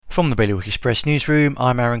From the Bailiwick Express newsroom,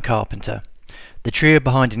 I'm Aaron Carpenter. The trio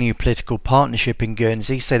behind a new political partnership in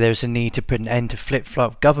Guernsey say there is a need to put an end to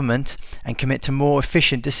flip-flop government and commit to more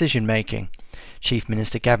efficient decision-making. Chief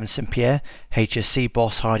Minister Gavin St Pierre, HSC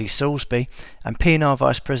boss Heidi Soulsby and P&R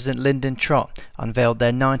Vice President Lyndon Trott unveiled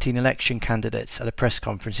their 19 election candidates at a press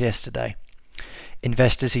conference yesterday.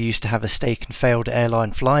 Investors who used to have a stake in failed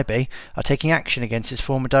airline Flybe are taking action against its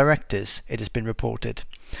former directors, it has been reported.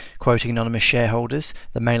 Quoting anonymous shareholders,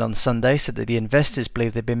 the Mail on Sunday said that the investors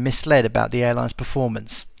believe they've been misled about the airline's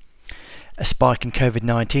performance. A spike in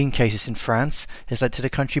COVID-19 cases in France has led to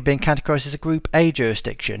the country being categorised as a Group A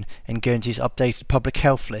jurisdiction in Guernsey's updated public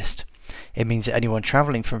health list. It means that anyone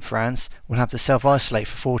travelling from France will have to self-isolate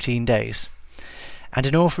for 14 days. And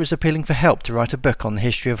an author is appealing for help to write a book on the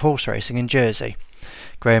history of horse racing in Jersey.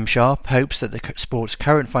 Graham Sharp hopes that the sport's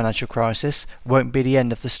current financial crisis won't be the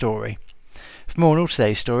end of the story. For more on all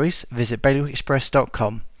today's stories, visit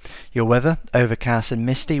bailiwickexpress.com. Your weather, overcast and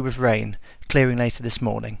misty with rain, clearing later this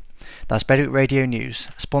morning. That's Bailiwick Radio News,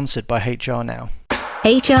 sponsored by HR Now.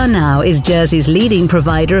 HR Now is Jersey's leading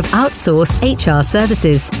provider of outsourced HR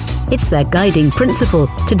services. It's their guiding principle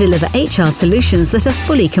to deliver HR solutions that are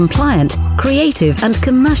fully compliant, creative and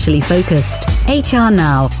commercially focused. HR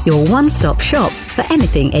Now, your one-stop shop for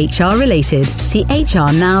anything HR related. See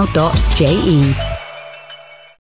hrnow.je.